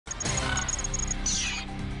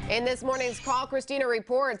In this morning's Call Christina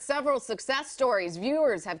report, several success stories.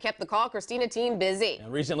 Viewers have kept the Call Christina team busy.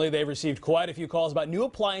 And recently, they've received quite a few calls about new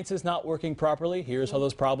appliances not working properly. Here's how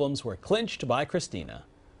those problems were clinched by Christina.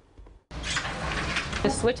 The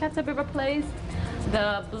switch had to be replaced,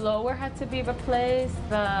 the blower had to be replaced,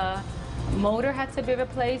 the motor had to be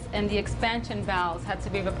replaced, and the expansion valves had to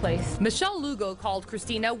be replaced. Michelle Lugo called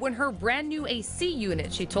Christina when her brand new AC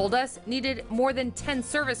unit, she told us, needed more than 10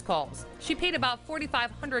 service calls. She paid about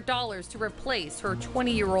 $4,500 to replace her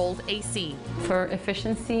 20-year-old AC. For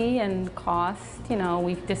efficiency and cost,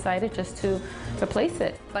 we've decided just to replace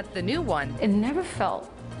it. But the new one, it never felt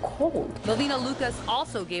cold. Melvina Lucas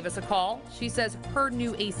also gave us a call. She says her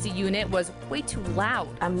new AC unit was way too loud.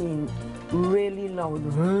 I mean, really loud,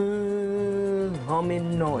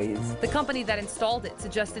 humming noise. The company that installed it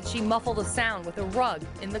suggested she muffle the sound with a rug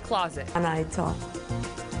in the closet. And I thought,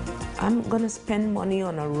 I'm gonna spend money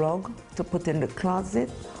on a rug to put in the closet.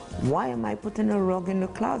 Why am I putting a rug in the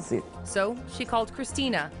closet? So she called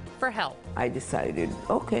Christina for help. I decided,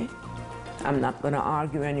 okay, I'm not gonna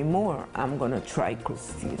argue anymore. I'm gonna try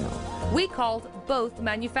Christina. We called both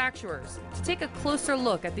manufacturers to take a closer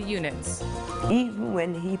look at the units. Even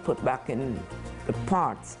when he put back in the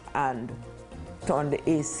parts and turned the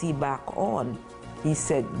AC back on, he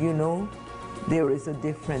said, there is a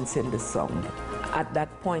difference in the sound. At that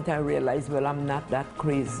point, I realized, well, I'm not that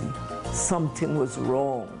crazy. Something was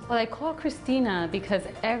wrong. Well, I call Christina because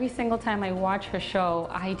every single time I watch her show,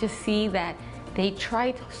 I just see that they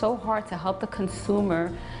tried so hard to help the consumer,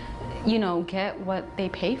 get what they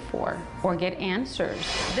pay for or get answers.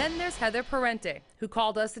 Then there's Heather Parente, who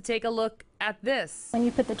called us to take a look at this. When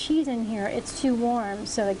you put the cheese in here, it's too warm,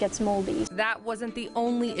 so it gets moldy. That wasn't the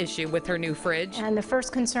only issue with her new fridge. And the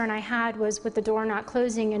first concern I had was with the door not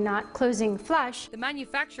closing and not closing flush. The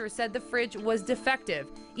manufacturer said the fridge was defective,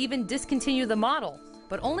 even discontinued the model,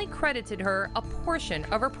 but only credited her a portion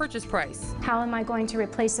of her purchase price. How am I going to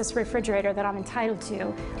replace this refrigerator that I'm entitled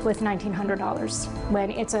to with $1,900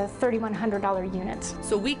 when it's a $3,100 unit?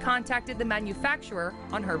 So we contacted the manufacturer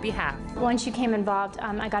on her behalf. Once you came involved,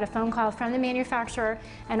 I got a phone call from the manufacturer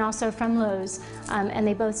and also from Lowe's, and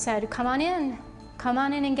they both said, come on in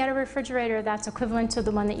and get a refrigerator that's equivalent to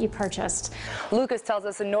the one that you purchased. Lucas tells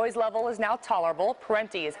us the noise level is now tolerable.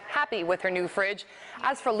 Parente is happy with her new fridge.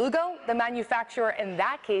 As for Lugo, the manufacturer in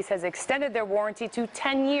that case has extended their warranty to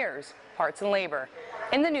 10 years, parts and labor.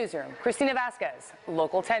 In the newsroom, Christina Vasquez,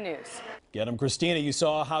 Local 10 News. Get them, Christina. You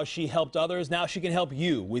saw how she helped others. Now she can help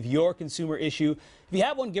you with your consumer issue. If you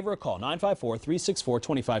have one, give her a call,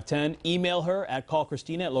 954-364-2510. Email her at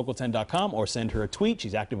callchristina@local10.com or send her a tweet.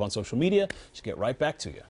 She's active on social media. She'll get right back to you.